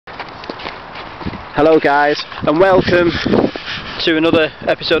Hello guys, and welcome to another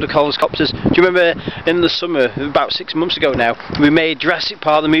episode of Colscopters. Do you remember in the summer, about 6 months ago now, we made Jurassic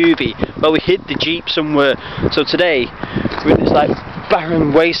Park the movie? Well, we hid the Jeep somewhere. So today, we're in this like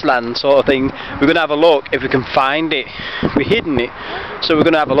barren wasteland sort of thing. We're going to have a look if we can find it. We're hidden it, so we're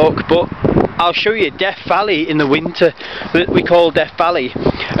going to have a look. But I'll show you Death Valley in the winter that we call Death Valley.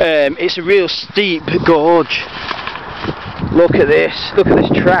 It's a real steep gorge. Look at this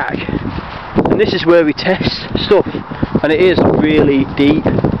track. And this is where we test stuff, and it is really deep.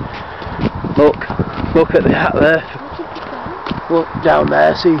 Look at that there. Look down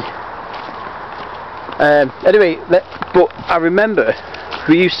there, see. Anyway, but I remember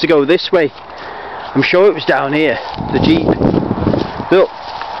we used to go this way. I'm sure it was down here, the Jeep. Look,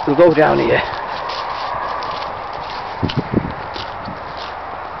 we'll go down here.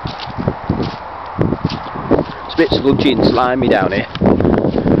 It's a bit sludgy and slimy down here.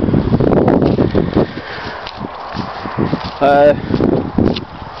 Well,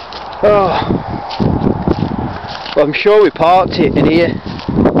 I'm sure we parked it in here,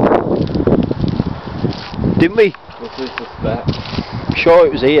 didn't we? I'm sure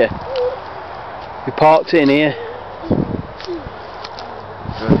it was here. We parked it in here.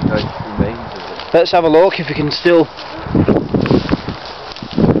 Let's have a look if we can still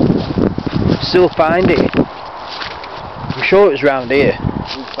find it. I'm sure it was round here.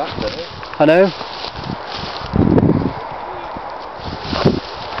 I know.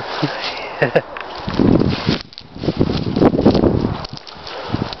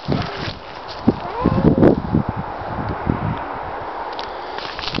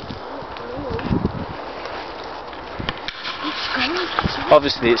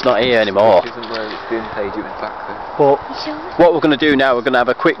 Obviously it's not here anymore. But what we're going to do now, we're going to have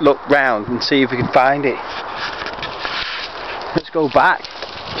a quick look round and see if we can find it. Let's go back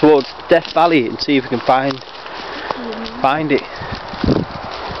towards Death Valley and see if we can find it.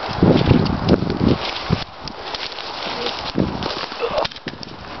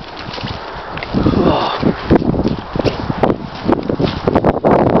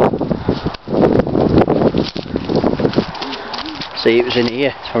 See, it was in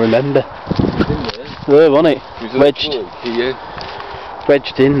here, I remember. Where, wasn't it? Wedged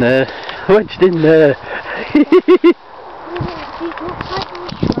in there. Wedged in there.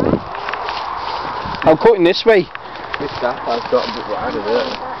 I'm cutting this way.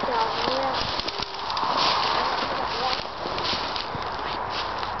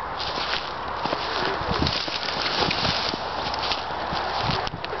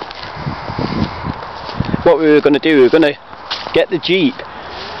 What we were going to do, we were going to get the Jeep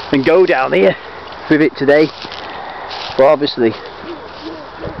and go down here with it today, but obviously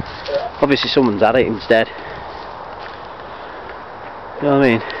someone's had it instead. You know what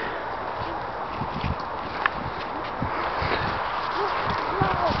I mean?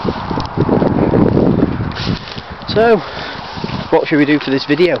 So, what should we do for this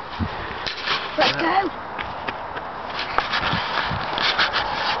video? Let's go!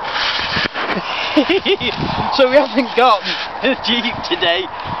 So we haven't got the Jeep today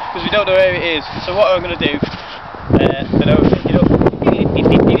because we don't know where it is. So what I'm going to do, I'm going to pick it up.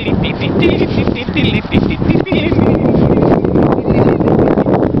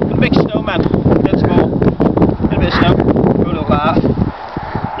 A big snowman. Let's go. A little bit of snow. Go like that.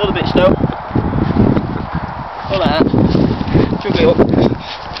 Another bit of snow. Go like that. Chug it up.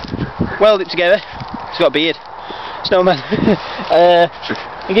 Weld it together. It's got a beard. Snowman. And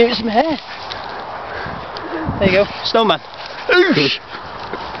give it some hair. There you go, snowman.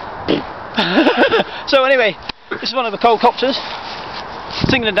 So anyway, this is one of the Colscopters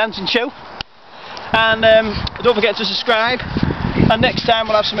singing and dancing show, and don't forget to subscribe, and next time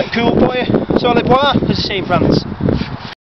we'll have something cool for you. So au revoir, as they say in France.